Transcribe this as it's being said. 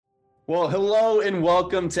Well, hello and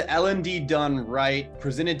welcome to L&D Done Right,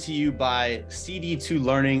 presented to you by CD2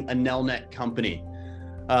 Learning, a Nelnet company.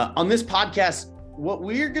 On this podcast, what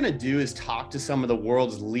we're going to do is talk to some of the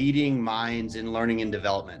world's leading minds in learning and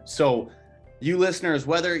development. So you listeners,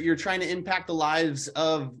 whether you're trying to impact the lives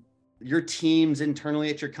of your teams internally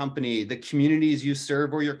at your company, the communities you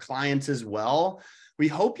serve, or your clients as well, we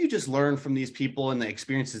hope you just learn from these people and the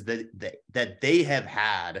experiences that they have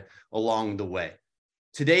had along the way.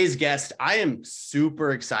 Today's guest, I am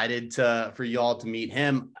super excited for you all to meet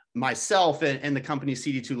him. Myself and the company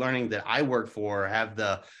CD2 Learning that I work for have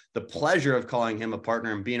the pleasure of calling him a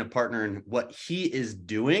partner and being a partner in what he is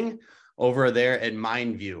doing over there at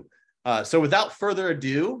MindVue. So without further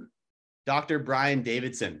ado, Dr. Brian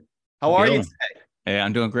Davidson, how are you today? Hey,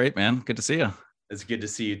 I'm doing great, man. Good to see you. It's good to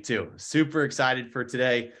see you too. Super excited for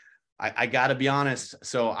today. I got to be honest.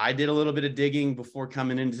 So I did a little bit of digging before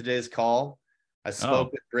coming into today's call. I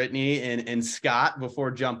spoke with Brittany and Scott before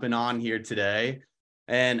jumping on here today.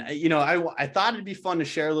 And, I thought it'd be fun to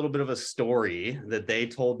share a little bit of a story that they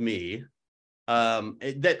told me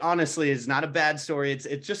that honestly is not a bad story.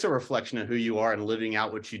 It's just a reflection of who you are and living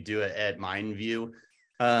out what you do at MindVue.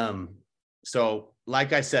 So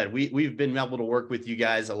like I said, we've been able to work with you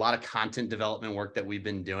guys, a lot of content development work that we've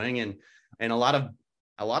been doing and a lot of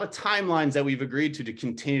timelines that we've agreed to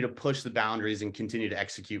continue to push the boundaries and continue to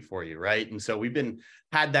execute for you, right? And so we've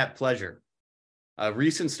had that pleasure. A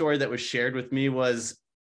recent story that was shared with me was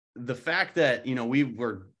the fact that, we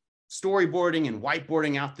were storyboarding and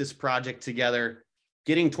whiteboarding out this project together,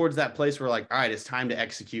 getting towards that place where like, all right, it's time to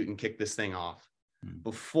execute and kick this thing off.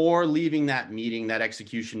 Before leaving that meeting, that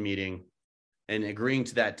execution meeting, and agreeing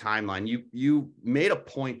to that timeline, you made a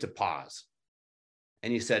point to pause.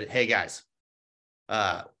 And you said, hey guys,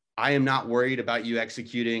 I am not worried about you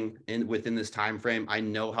executing within this time frame. I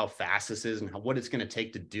know how fast this is and what it's going to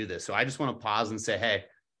take to do this. So I just want to pause and say, hey,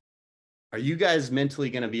 are you guys mentally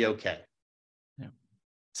going to be okay? Yeah.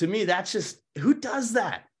 To me, that's just, who does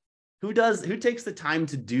that? Who takes the time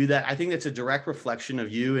to do that? I think that's a direct reflection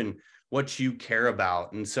of you and what you care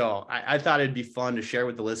about. And so I thought it'd be fun to share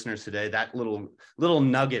with the listeners today, that little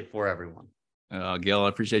nugget for everyone. Gil, I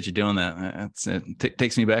appreciate you doing that. It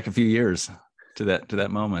takes me back a few years to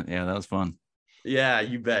that moment. Yeah, that was fun. Yeah,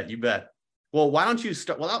 you bet. Well, why don't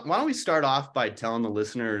we start off by telling the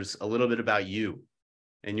listeners a little bit about you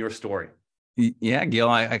and your story? Yeah, Gil,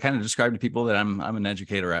 I kind of describe to people that I'm an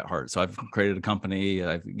educator at heart. So I've created a company.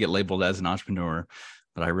 I get labeled as an entrepreneur,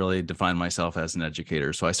 but I really define myself as an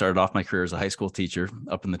educator. So I started off my career as a high school teacher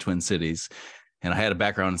up in the Twin Cities. And I had a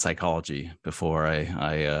background in psychology before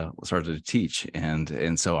I started to teach.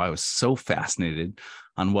 And so I was so fascinated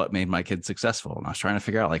on what made my kids successful. And I was trying to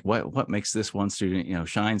figure out like what makes this one student,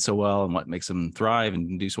 shine so well and what makes them thrive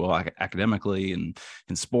and do so well academically and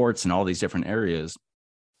in sports and all these different areas.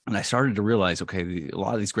 And I started to realize, okay, a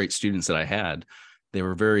lot of these great students that I had, they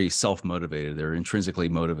were very self-motivated. They were intrinsically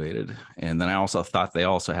motivated. And then I also thought they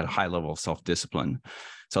also had a high level of self-discipline.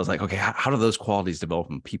 So I was like, okay, how do those qualities develop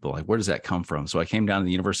in people? Like, where does that come from? So I came down to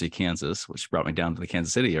the University of Kansas, which brought me down to the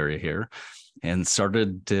Kansas City area here, and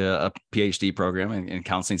started a PhD program in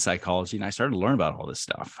counseling psychology. And I started to learn about all this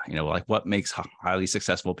stuff, like what makes highly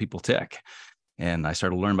successful people tick. And I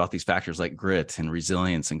started to learn about these factors like grit and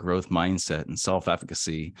resilience and growth mindset and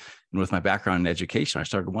self-efficacy. And with my background in education, I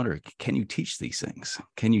started to wonder, can you teach these things?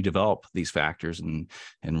 Can you develop these factors and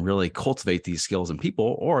really cultivate these skills in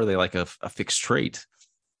people? Or are they like a fixed trait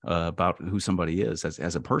about who somebody is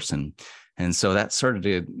as a person? And so that started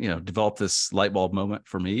to, develop this light bulb moment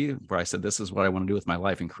for me where I said, this is what I want to do with my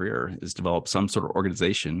life and career, is develop some sort of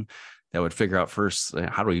organization that would figure out first,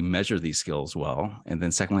 how do we measure these skills well? And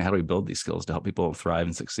then secondly, how do we build these skills to help people thrive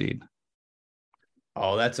and succeed?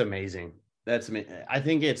 Oh, that's amazing. That's amazing. I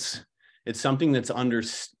think it's something that's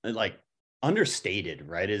understated,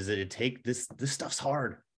 right? Is that this stuff's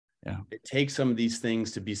hard. Yeah. It takes some of these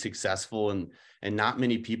things to be successful and not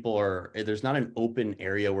many people there's not an open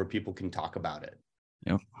area where people can talk about it.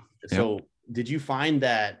 Yep. So did you find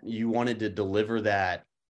that you wanted to deliver that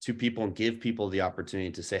to people and give people the opportunity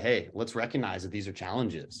to say, hey, let's recognize that these are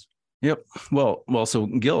challenges? Yep. Well, so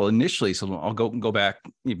Gil, initially, so I'll go back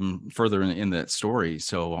even further in that story.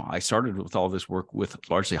 So I started with all this work with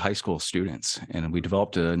largely high school students, and we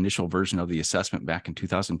developed an initial version of the assessment back in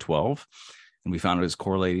 2012. And we found it was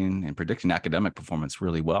correlating and predicting academic performance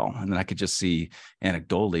really well. And then I could just see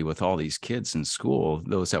anecdotally with all these kids in school,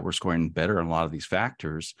 those that were scoring better in a lot of these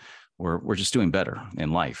factors were just doing better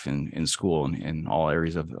in life and in school and in all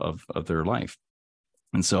areas of their life.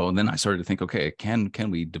 And so then I started to think, okay, can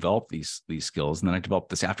we develop these skills? And then I developed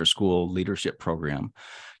this after school leadership program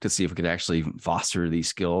to see if we could actually foster these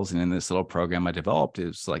skills. And in this little program I developed, it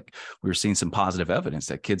was like we were seeing some positive evidence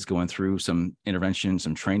that kids going through some intervention,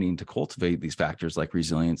 some training to cultivate these factors like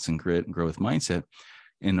resilience and grit and growth mindset.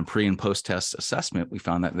 In the pre and post test assessment, we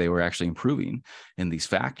found that they were actually improving in these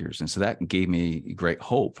factors. And so that gave me great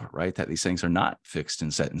hope, right? That these things are not fixed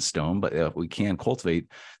and set in stone, but we can cultivate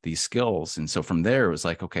these skills. And so from there, it was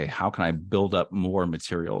like, okay, how can I build up more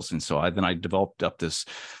materials? And so I developed up this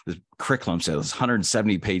curriculum set, this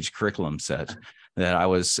 170-page curriculum set that I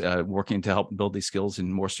was working to help build these skills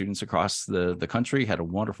in more students across the country. Had a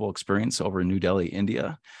wonderful experience over in New Delhi,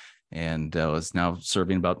 India, and was now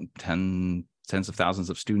serving about tens of thousands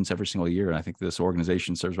of students every single year. And I think this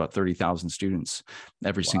organization serves about 30,000 students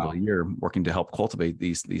every single year, working to help cultivate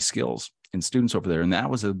these skills in students over there. And that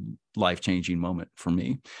was a life-changing moment for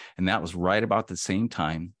me. And that was right about the same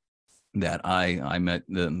time that I met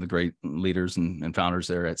the great leaders and founders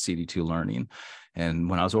there at CD2 Learning. And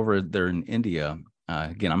when I was over there in India,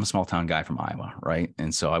 again, I'm a small town guy from Iowa, right?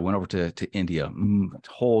 And so I went over to India, a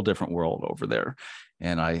whole different world over there.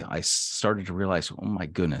 And I started to realize, oh my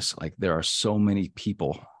goodness, like there are so many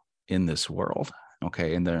people in this world.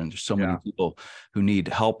 Okay. And there's so many people who need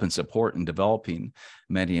help and support in developing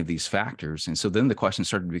many of these factors. And so then the question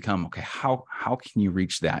started to become, okay, how can you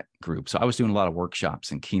reach that group? So I was doing a lot of workshops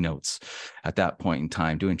and keynotes at that point in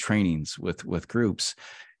time, doing trainings with groups.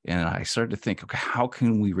 And I started to think, okay, how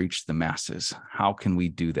can we reach the masses? How can we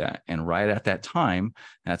do that? And right at that time,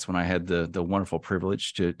 that's when I had the wonderful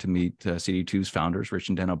privilege to meet CD2's founders, Rich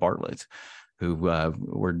and Dana Bartlett, who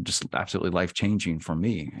were just absolutely life-changing for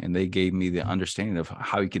me. And they gave me the understanding of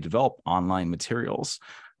how you could develop online materials,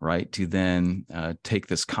 right, to then take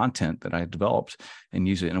this content that I had developed and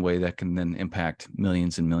use it in a way that can then impact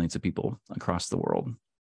millions and millions of people across the world.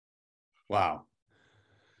 Wow.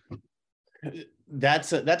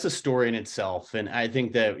 That's a story in itself. And I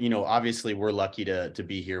think that, obviously we're lucky to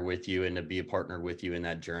be here with you and to be a partner with you in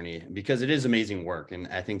that journey, because it is amazing work. And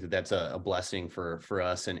I think that that's a blessing for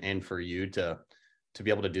us and for you to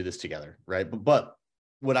be able to do this together. Right. But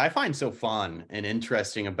what I find so fun and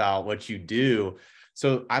interesting about what you do,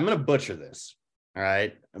 so I'm going to butcher this. All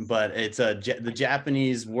right. But it's the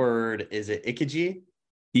Japanese word, is it Ikiji?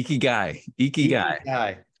 Ikigai.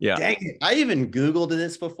 Yeah. Dang it. I even Googled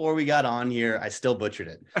this before we got on here. I still butchered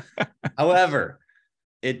it. However,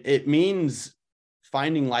 it means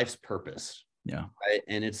finding life's purpose. Yeah. Right.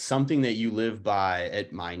 And it's something that you live by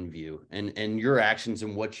at MindVue and your actions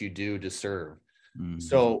and what you do to serve. Mm-hmm.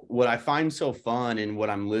 So what I find so fun and what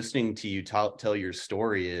I'm listening to you tell your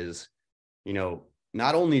story is,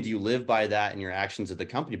 not only do you live by that in your actions at the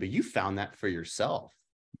company, but you found that for yourself,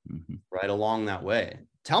 right along that way.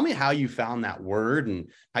 Tell me how you found that word and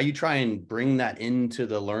how you try and bring that into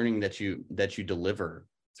the learning that you deliver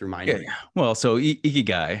through MindVue. Yeah. Well, so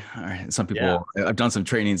Ikigai. All right. Some people, I've done some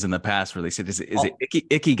trainings in the past where they said, is it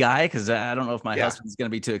Ikigai? Because I don't know if my husband's going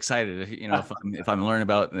to be too excited, if I'm learning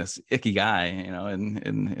about this Ikigai,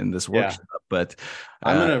 in this workshop. But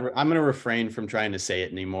I'm gonna refrain from trying to say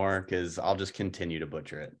it anymore because I'll just continue to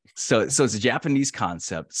butcher it. So it's a Japanese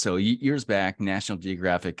concept. So years back, National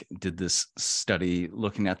Geographic did this study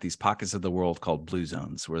looking at these pockets of the world called blue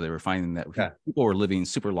zones, where they were finding that people were living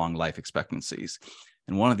super long life expectancies.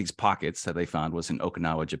 And one of these pockets that they found was in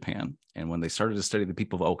Okinawa, Japan. And when they started to study the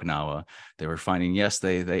people of Okinawa, they were finding, yes,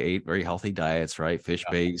 they ate very healthy diets, right?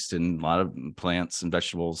 Fish-based and a lot of plants and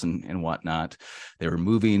vegetables and whatnot. They were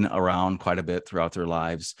moving around quite a bit throughout their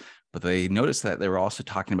lives. But they noticed that they were also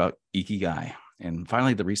talking about Ikigai. And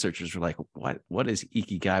finally, the researchers were like, what is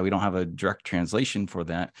Ikigai? We don't have a direct translation for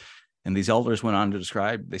that. And these elders went on to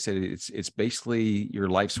describe, they said, it's basically your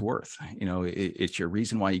life's worth. It's your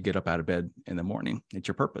reason why you get up out of bed in the morning. It's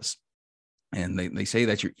your purpose. And they say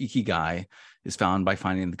that your Ikigai is found by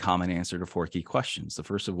finding the common answer to 4 key questions. The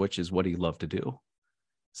first of which is, what do you love to do?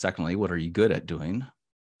 Secondly, what are you good at doing?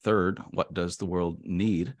 Third, what does the world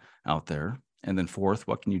need out there? And then fourth,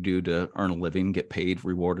 what can you do to earn a living, get paid,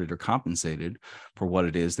 rewarded, or compensated for what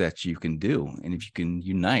it is that you can do? And if you can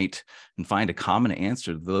unite and find a common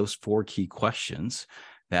answer to those 4 key questions,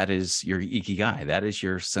 that is your Ikigai. That is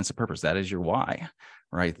your sense of purpose. That is your why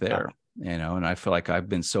right there. And I feel like I've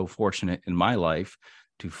been so fortunate in my life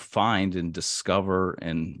to find and discover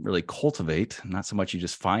and really cultivate, not so much you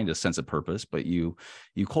just find a sense of purpose, but you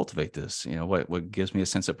cultivate this. What gives me a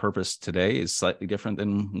sense of purpose today is slightly different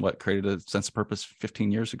than what created a sense of purpose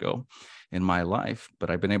 15 years ago in my life.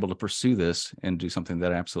 But I've been able to pursue this and do something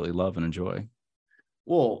that I absolutely love and enjoy.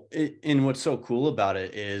 Well, and what's so cool about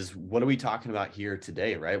it is, what are we talking about here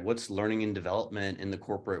today, right? What's learning and development in the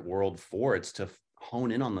corporate world for? It's to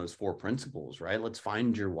hone in on those four principles, right? Let's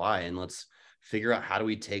find your why, and let's figure out how do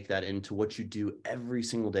we take that into what you do every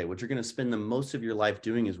single day. What you're going to spend the most of your life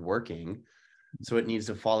doing is working. So it needs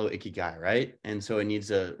to follow Ikigai, right? And so it needs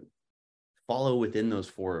to follow within those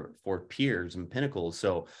four peers and pinnacles.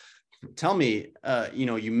 So tell me,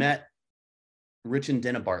 you met Rich and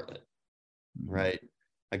Denna Bartlett, right?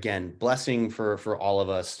 Again, blessing for all of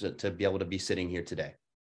us to be able to be sitting here today.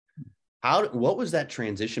 What was that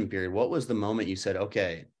transition period? What was the moment you said,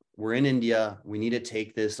 okay, we're in India, we need to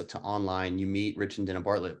take this to online? You meet Rich and Denna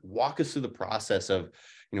Bartlett. Walk us through the process of,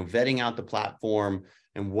 vetting out the platform,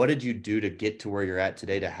 and what did you do to get to where you're at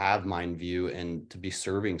today, to have MindVue and to be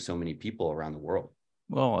serving so many people around the world?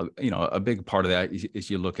 Well, a big part of that is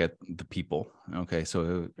you look at the people. Okay.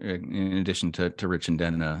 So in addition to Rich and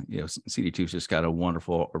Denna, CD2's just got a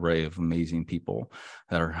wonderful array of amazing people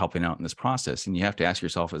that are helping out in this process. And you have to ask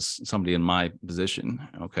yourself, as somebody in my position,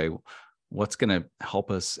 okay, what's going to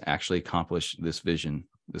help us actually accomplish this vision,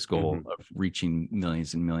 this goal of reaching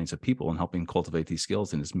millions and millions of people and helping cultivate these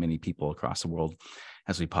skills in as many people across the world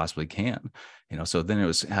as we possibly can. So then it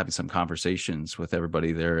was having some conversations with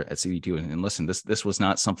everybody there at CD2, and listen, this was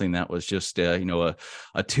not something that was just a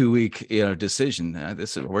 2-week decision.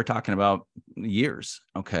 We're talking about years,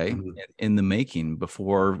 okay, in the making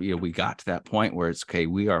before we got to that point where it's okay,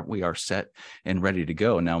 we are set and ready to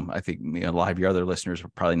go. Now I think a lot of your other listeners are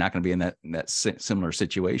probably not going to be in that similar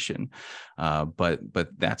situation, but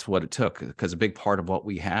that's what it took, because a big part of what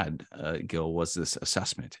we had, Gil, was this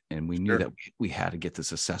assessment, and we knew that we had to get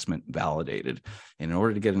this assessment validated. And in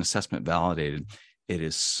order to get an assessment validated, it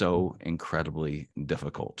is so incredibly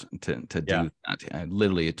difficult to do that. And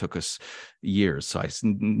literally, it took us years. So I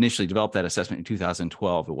initially developed that assessment in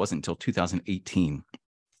 2012. It wasn't until 2018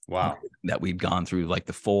 that we'd gone through like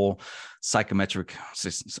the full psychometric,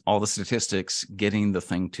 all the statistics, getting the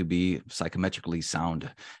thing to be psychometrically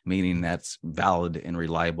sound, meaning that's valid and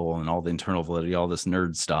reliable, and all the internal validity, all this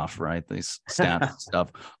nerd stuff, right? These stats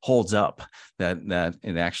stuff holds up, that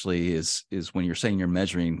it actually is when you're saying you're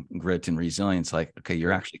measuring grit and resilience, like, okay,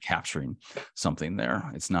 you're actually capturing something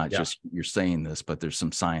there. It's not just you're saying this, but there's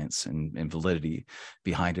some science and validity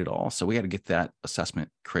behind it all. So we had to get that assessment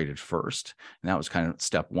created first. And that was kind of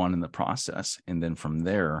step one in the process. And then from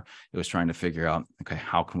there, it was trying to figure out, okay,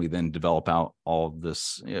 how can we then develop out all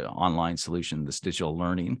this online solution, this digital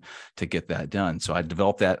learning, to get that done? So I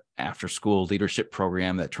developed that after school leadership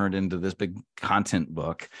program that turned into this big content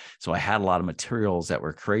book. So I had a lot of materials that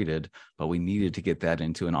were created, but we needed to get that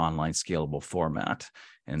into an online scalable format.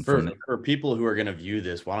 And for people who are going to view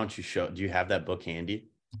this, why don't you do you have that book handy?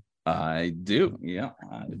 I do. Yeah.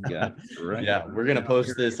 I've got it right. Yeah. We're going to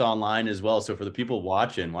post this online as well. So for the people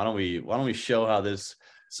watching, why don't we show how this,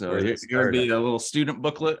 so here would be a little student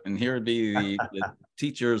booklet, and here would be the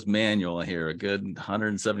teacher's manual here, a good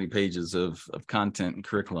 170 pages of content and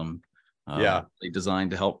curriculum.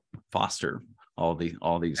 Designed to help foster all these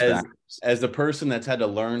factors. As the person that's had to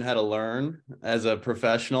learn how to learn as a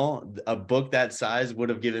professional, a book that size would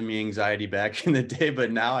have given me anxiety back in the day,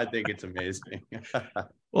 but now I think it's amazing.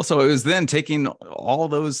 Well, so it was then taking all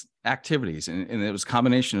those activities, and it was a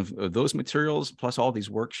combination of those materials plus all these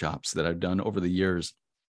workshops that I've done over the years,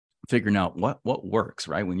 figuring out what works,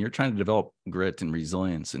 right? When you're trying to develop grit and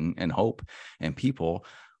resilience and hope and people,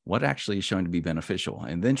 what actually is showing to be beneficial,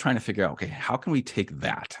 and then trying to figure out, okay, how can we take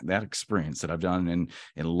that experience that I've done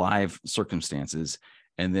in live circumstances,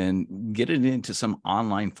 and then get it into some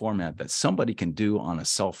online format that somebody can do on a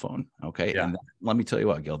cell phone. Okay. And let me tell you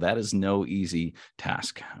what, Gil, that is no easy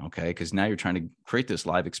task. Okay. Because now you're trying to create this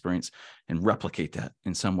live experience and replicate that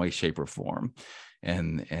in some way, shape, or form.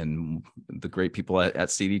 And the great people at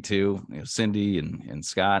CD2, Cindy and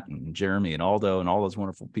Scott and Jeremy and Aldo and all those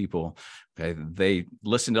wonderful people, okay, they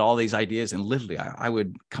listened to all these ideas, and literally I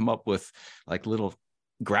would come up with like little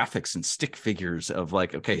graphics and stick figures of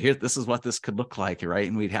like, okay, here, this is what this could look like, right?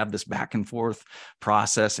 And we'd have this back and forth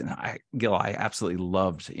process. And Gil, I absolutely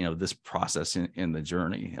loved, this process in the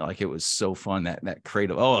journey. Like, it was so fun, that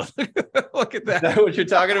creative. Oh, look at that. Is that what you're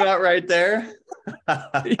talking about right there?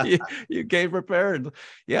 you came prepared.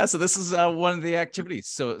 Yeah. So this is one of the activities.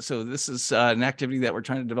 So this is an activity that we're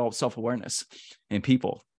trying to develop self-awareness in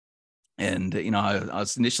people. And, I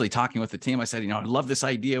was initially talking with the team. I said, I love this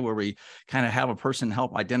idea where we kind of have a person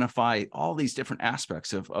help identify all these different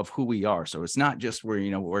aspects of who we are. So it's not just we're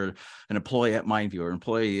an employee at MindVue or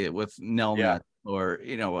employee with Nelnet or,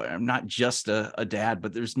 I'm not just a dad,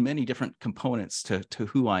 but there's many different components to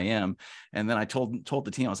who I am. And then I told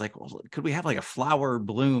the team, I was like, well, could we have like a flower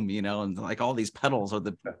bloom, and like all these petals are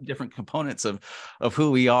the different components of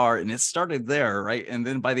who we are. And it started there, right? And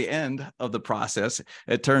then by the end of the process,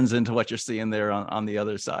 it turns into what you're seeing there on the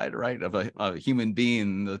other side, right? Of a human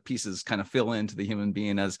being. The pieces kind of fill into the human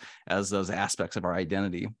being as those aspects of our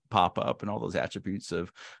identity pop up, and all those attributes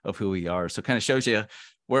of who we are. So it kind of shows you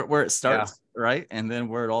where it starts, right? And then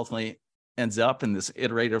where it ultimately ends up in this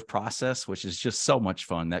iterative process, which is just so much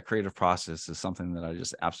fun. That creative process is something that I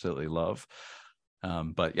just absolutely love.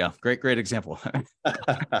 But yeah, great example.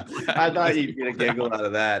 I thought you'd get a giggle out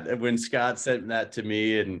of that. When Scott sent that to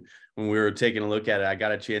me, and when we were taking a look at it, I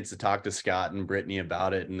got a chance to talk to Scott and Brittany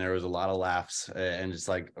about it. And there was a lot of laughs and just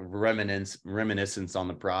like reminiscence on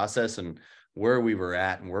the process and where we were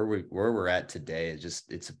at and where we're at today.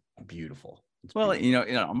 It's beautiful. Well,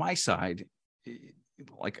 on my side,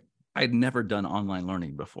 like I'd never done online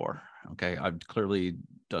learning before. Okay. I've clearly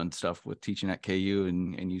done stuff with teaching at KU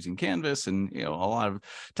and using Canvas and, a lot of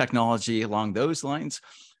technology along those lines,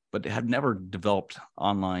 but had never developed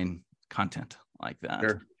online content like that.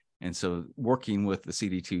 Sure. And so working with the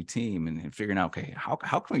CD2 team and figuring out, okay, how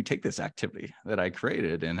can we take this activity that I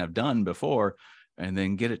created and have done before and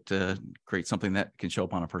then get it to create something that can show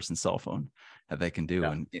up on a person's cell phone that they can do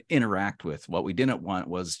and interact with. What we didn't want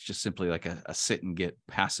was just simply like a sit and get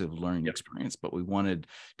passive learning experience, but we wanted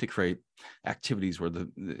to create activities where the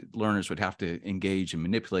learners would have to engage and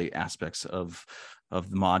manipulate aspects of the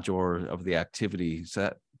module or of the activity so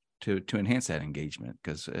that to enhance that engagement.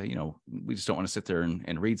 Because, we just don't want to sit there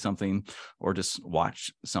and read something or just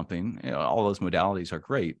watch something. All those modalities are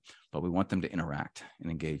great, but we want them to interact and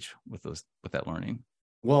engage with that learning.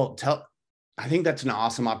 Well, I think that's an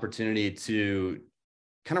awesome opportunity to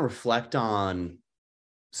kind of reflect on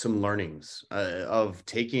some learnings of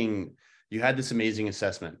taking, you had this amazing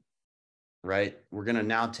assessment, right? We're going to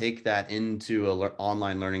now take that into an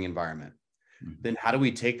online learning environment. Mm-hmm. Then how do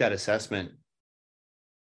we take that assessment,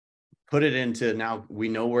 put it into, now we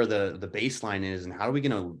know where the baseline is, and how are we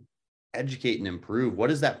going to educate and improve?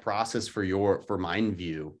 What is that process for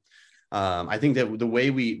MindVue? I think that the way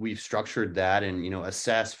we've structured that and,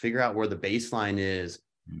 assess, figure out where the baseline is,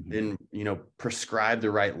 then, prescribe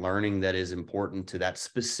the right learning that is important to that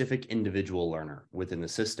specific individual learner within the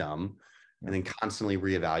system, and then constantly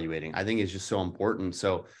reevaluating, I think is just so important.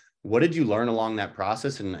 So what did you learn along that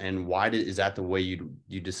process, and why is that the way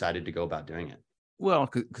you decided to go about doing it? Well,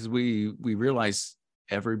 because we realize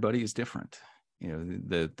everybody is different.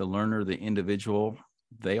 The learner, the individual,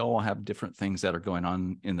 they all have different things that are going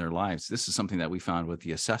on in their lives. This is something that we found with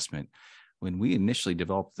the assessment. When we initially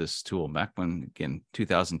developed this tool back when, again,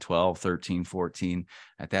 2012, 13, 14,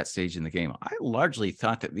 at that stage in the game, I largely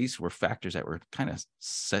thought that these were factors that were kind of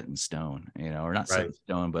set in stone, or not set in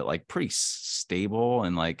stone, but like pretty stable.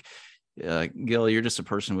 And like, Gil, you're just a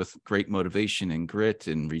person with great motivation and grit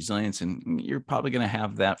and resilience, and you're probably going to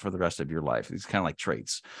have that for the rest of your life. It's kind of like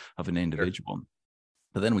traits of an individual. Sure.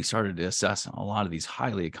 But then we started to assess a lot of these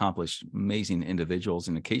highly accomplished, amazing individuals.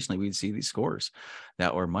 And occasionally we'd see these scores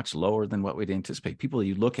that were much lower than what we'd anticipate. People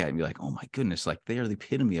you look at and be like, oh my goodness, like they are the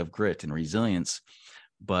epitome of grit and resilience,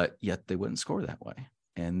 but yet they wouldn't score that way.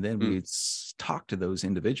 And then we'd talk to those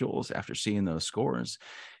individuals after seeing those scores,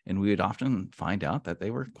 and we would often find out that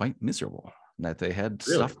they were quite miserable, that they had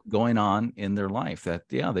stuff going on in their life, that,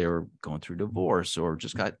 they were going through divorce or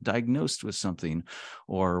just got diagnosed with something,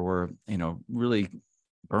 or were, really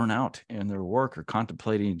burn out in their work, or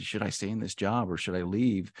contemplating, should I stay in this job or should I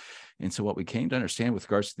leave? And so what we came to understand with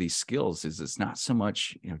regards to these skills is it's not so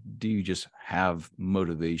much, do you just have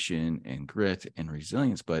motivation and grit and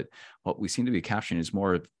resilience, but what we seem to be capturing is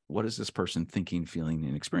more of, what is this person thinking, feeling,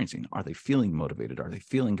 and experiencing? Are they feeling motivated? Are they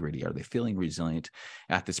feeling gritty? Are they feeling resilient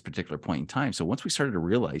at this particular point in time? So once we started to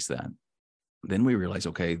realize that, then we realized,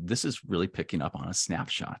 okay, this is really picking up on a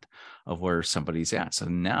snapshot of where somebody's at. So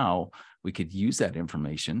now we could use that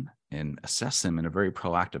information and assess them in a very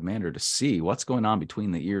proactive manner to see what's going on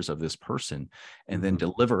between the ears of this person, and then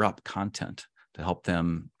deliver up content to help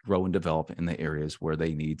them grow and develop in the areas where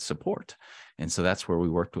they need support. And so that's where we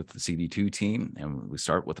worked with the CD2 team, and we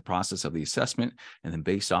start with the process of the assessment. And then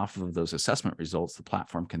based off of those assessment results, the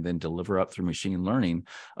platform can then deliver up through machine learning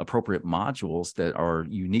appropriate modules that are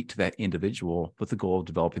unique to that individual, with the goal of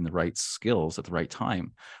developing the right skills at the right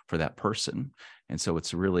time for that person. And so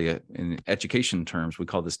it's really in education terms, we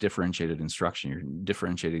call this differentiated instruction. You're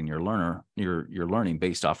differentiating your learning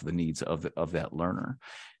based off of the needs of that learner.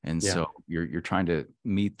 And so you're trying to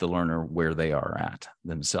meet the learner where they are at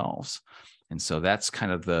themselves. And so that's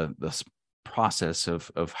kind of the process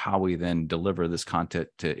of how we then deliver this content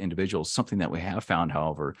to individuals. Something that we have found,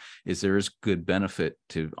 however, is there is good benefit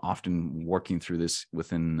to often working through this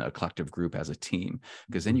within a collective group as a team,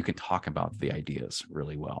 because then you can talk about the ideas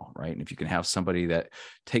really well, right? And if you can have somebody that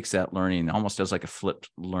takes that learning, almost does like a flipped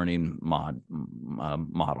learning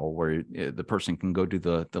model, where the person can go do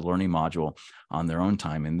the learning module on their own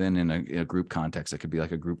time, and then in a group context, it could be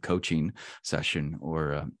like a group coaching session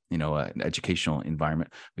or an educational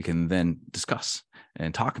environment, we can then discuss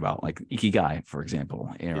and talk about like Ikigai, for example,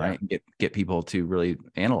 right? And get people to really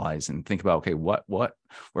analyze and think about, okay, what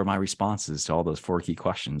were my responses to all those 4 key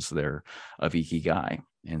questions there of Ikigai?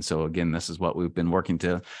 And so again, this is what we've been working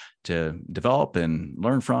to develop and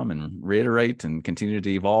learn from and reiterate and continue to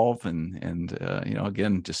evolve. And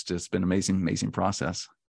again, just it's been amazing process.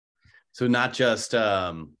 So not just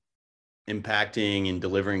impacting and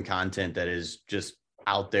delivering content that is just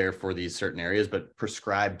out there for these certain areas, but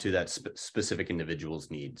prescribed to that specific individual's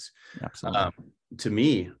needs. Absolutely. To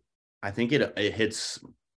me, I think it hits. I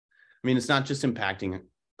mean, it's not just impacting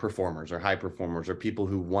performers or high performers or people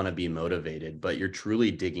who want to be motivated, but you're truly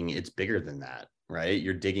digging. It's bigger than that, right?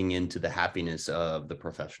 You're digging into the happiness of the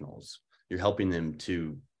professionals. You're helping them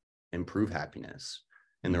to improve happiness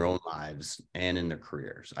in their own lives and in their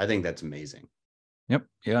careers. I think that's amazing. Yep.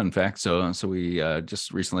 Yeah. In fact, so we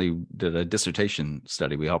just recently did a dissertation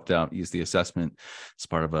study. We helped out use the assessment as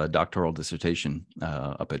part of a doctoral dissertation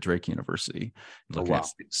up at Drake University, looking at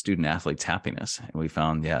student athletes' happiness, and we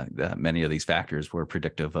found that many of these factors were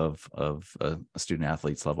predictive of a student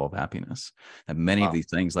athlete's level of happiness. And many of these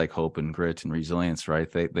things like hope and grit and resilience, right?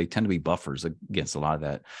 They tend to be buffers against a lot of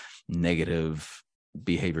that negative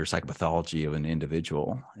behavior psychopathology of an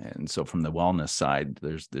individual. And so from the wellness side,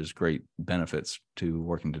 there's great benefits to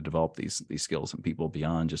working to develop these skills in people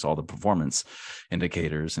beyond just all the performance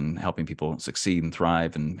indicators and helping people succeed and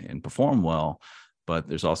thrive and perform well. But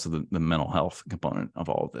there's also the mental health component of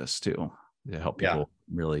all of this too, to help people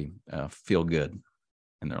really feel good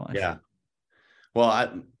in their life. Yeah. Well, I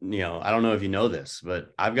don't know if you know this,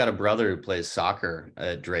 but I've got a brother who plays soccer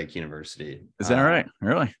at Drake University. Is that right?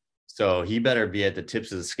 Really? So he better be at the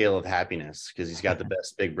tips of the scale of happiness, because he's got the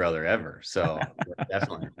best big brother ever. So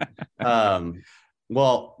definitely.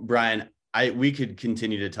 Well, Brian, we could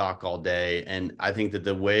continue to talk all day. And I think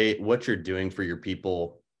that what you're doing for your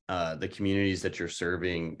people, the communities that you're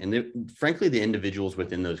serving, and frankly, the individuals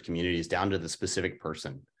within those communities down to the specific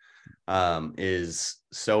person, is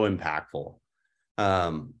so impactful.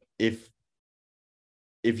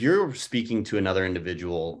 If you're speaking to another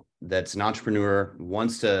individual that's an entrepreneur,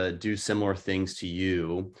 wants to do similar things to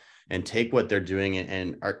you and take what they're doing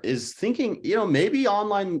and is thinking, maybe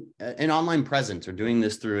an online presence or doing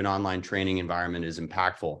this through an online training environment is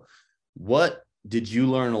impactful. What did you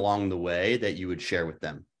learn along the way that you would share with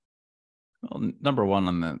them? Well, number one,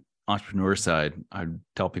 on the entrepreneur side, I'd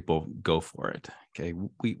tell people, go for it. Okay.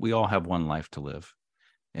 We all have one life to live.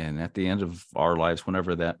 And at the end of our lives,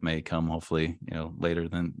 whenever that may come, hopefully, later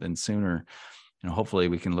than sooner, hopefully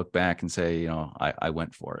we can look back and say, I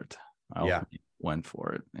went for it. I went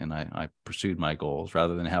for it. And I pursued my goals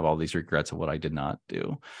rather than have all these regrets of what I did not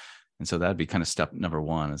do. And so that'd be kind of step number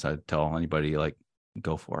one, is I'd tell anybody, like,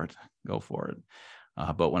 go for it.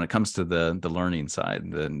 But when it comes to the learning side,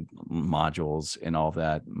 the modules and all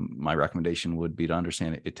that, my recommendation would be to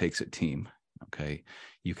understand it takes a team. Okay.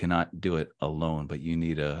 You cannot do it alone, but you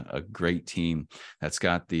need a great team that's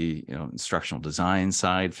got the instructional design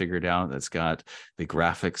side figured out, that's got the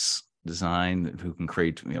graphics design, who can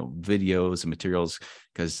create videos and materials,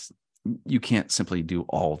 because you can't simply do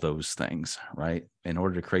all those things, right? In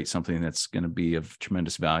order to create something that's going to be of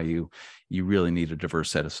tremendous value, you really need a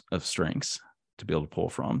diverse set of strengths to be able to pull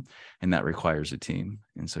from, and that requires a team.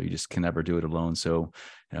 And so you just can never do it alone. So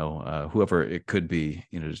whoever it could be,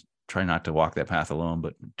 just try not to walk that path alone,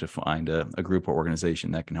 but to find a group or organization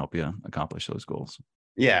that can help you accomplish those goals.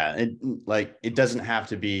 Yeah. It doesn't have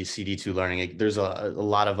to be CD2 learning. There's a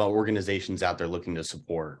lot of organizations out there looking to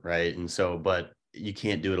support, right? And so, but you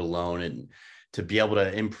can't do it alone. And to be able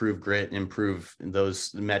to improve grit and improve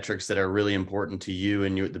those metrics that are really important to you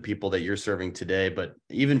and the people that you're serving today, but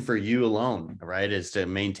even for you alone, right, is to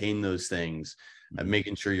maintain those things,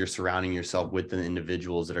 making sure you're surrounding yourself with the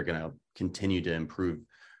individuals that are going to continue to improve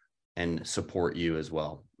and support you as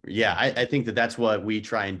well. Yeah, I think that's what we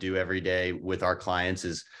try and do every day with our clients,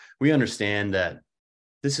 is we understand that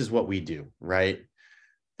this is what we do, right?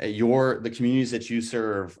 The communities that you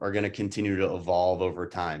serve are going to continue to evolve over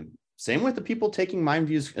time. Same with the people taking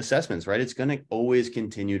MindVue's assessments, right? It's going to always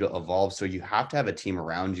continue to evolve. So you have to have a team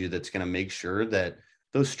around you that's going to make sure that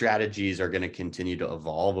those strategies are going to continue to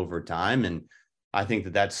evolve over time. And I think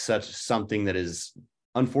that that's such something that is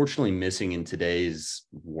unfortunately missing in today's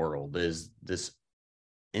world, is this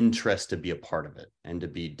interest to be a part of it and to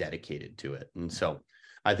be dedicated to it. And so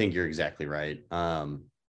I think you're exactly right.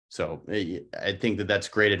 So I think that that's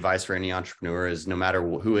great advice for any entrepreneur, is no matter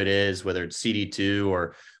who it is, whether it's CD2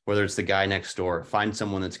 or whether it's the guy next door, find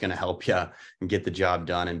someone that's going to help you and get the job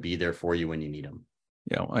done and be there for you when you need them.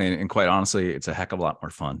 Yeah. And quite honestly, it's a heck of a lot more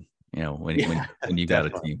fun, when you got a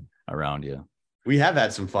team around you. We have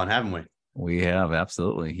had some fun, haven't we? We have.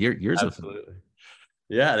 Absolutely. Yours. Absolutely.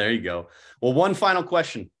 Yeah, there you go. Well, one final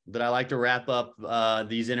question that I like to wrap up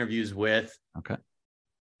these interviews with. Okay.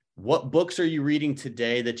 What books are you reading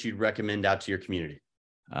today that you'd recommend out to your community?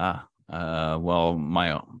 Well,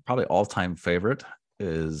 my probably all-time favorite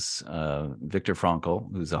is Viktor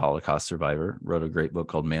Frankl, who's a Holocaust survivor, wrote a great book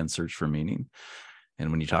called Man's Search for Meaning.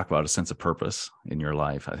 And when you talk about a sense of purpose in your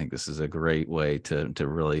life, I think this is a great way to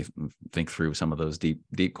really think through some of those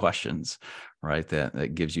deep questions, right?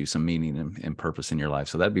 That gives you some meaning and purpose in your life.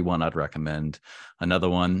 So that'd be one I'd recommend. Another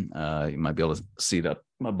one, you might be able to see it up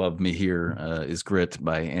above me here, is Grit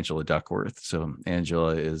by Angela Duckworth. So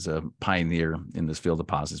Angela is a pioneer in this field of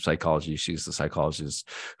positive psychology. She's the psychologist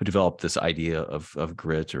who developed this idea of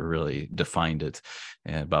grit, or really defined it,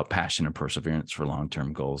 and about passion and perseverance for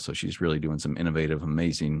long-term goals. So she's really doing some innovative,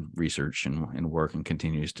 amazing research and work, and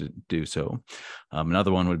continues to do so.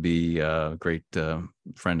 Another one would be a great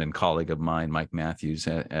friend and colleague of mine, Mike Matthews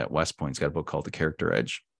at West Point. He's got a book called The Character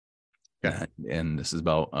Edge. Yeah. And this is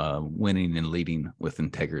about winning and leading with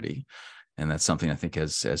integrity. And that's something I think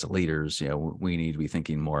as leaders, we need to be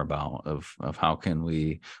thinking more about of how can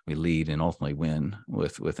we lead and ultimately win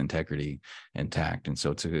with integrity and tact. And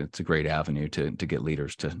so it's a great avenue to get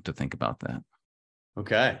leaders to think about that.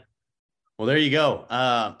 Okay. Well, there you go.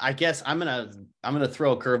 I guess I'm gonna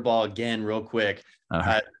throw a curveball again real quick.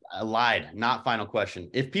 I lied, not final question.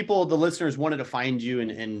 If the listeners wanted to find you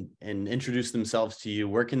and introduce themselves to you,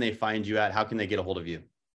 where can they find you at? How can they get a hold of you?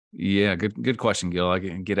 Yeah, good question, Gil. I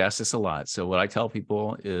get asked this a lot. So what I tell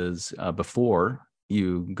people is before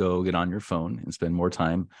you go get on your phone and spend more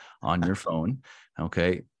time on your phone,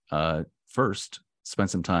 okay, first, spend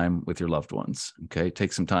some time with your loved ones. Okay.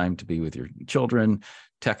 Take some time to be with your children,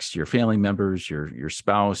 text your family members, your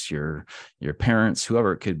spouse, your parents,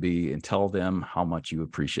 whoever it could be, and tell them how much you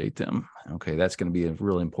appreciate them. Okay. That's going to be a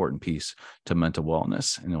really important piece to mental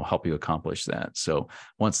wellness, and it'll help you accomplish that. So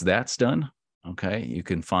once that's done, okay, you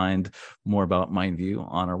can find more about MindVue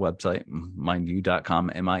on our website,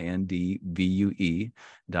 mindvue.com, MindVue.com,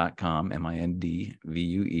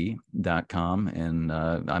 MindVue.com. And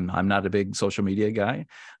I'm not a big social media guy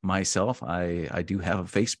myself. I do have a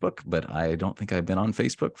Facebook, but I don't think I've been on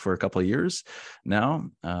Facebook for a couple of years now.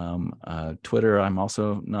 Twitter, I'm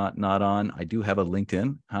also not on. I do have a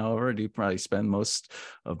LinkedIn. However, I do probably spend most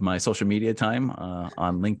of my social media time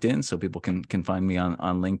on LinkedIn, so people can find me on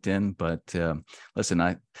LinkedIn. But listen,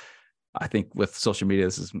 I think with social media,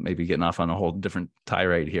 this is maybe getting off on a whole different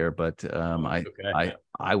tirade here, but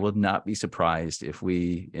I would not be surprised if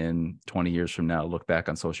we in 20 years from now look back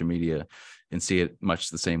on social media and see it much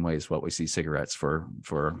the same way as what we see cigarettes for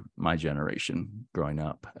my generation growing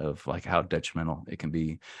up, of like how detrimental it can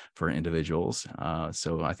be for individuals.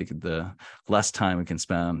 So I think the less time we can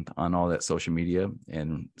spend on all that social media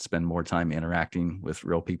and spend more time interacting with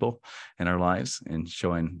real people in our lives and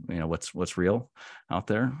showing, what's real out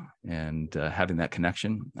there, and having that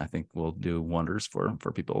connection, I think will do wonders for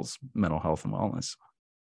people's mental health and wellness.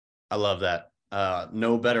 I love that.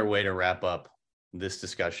 No better way to wrap up this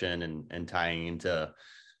discussion and tying into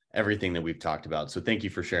everything that we've talked about. So thank you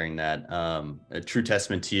for sharing that. A true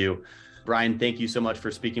testament to you. Brian, thank you so much for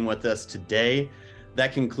speaking with us today.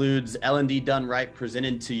 That concludes L&D Done Right,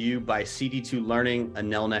 presented to you by CD2 Learning, a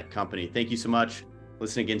Nelnet company. Thank you so much.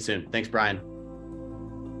 Listen again soon. Thanks, Brian.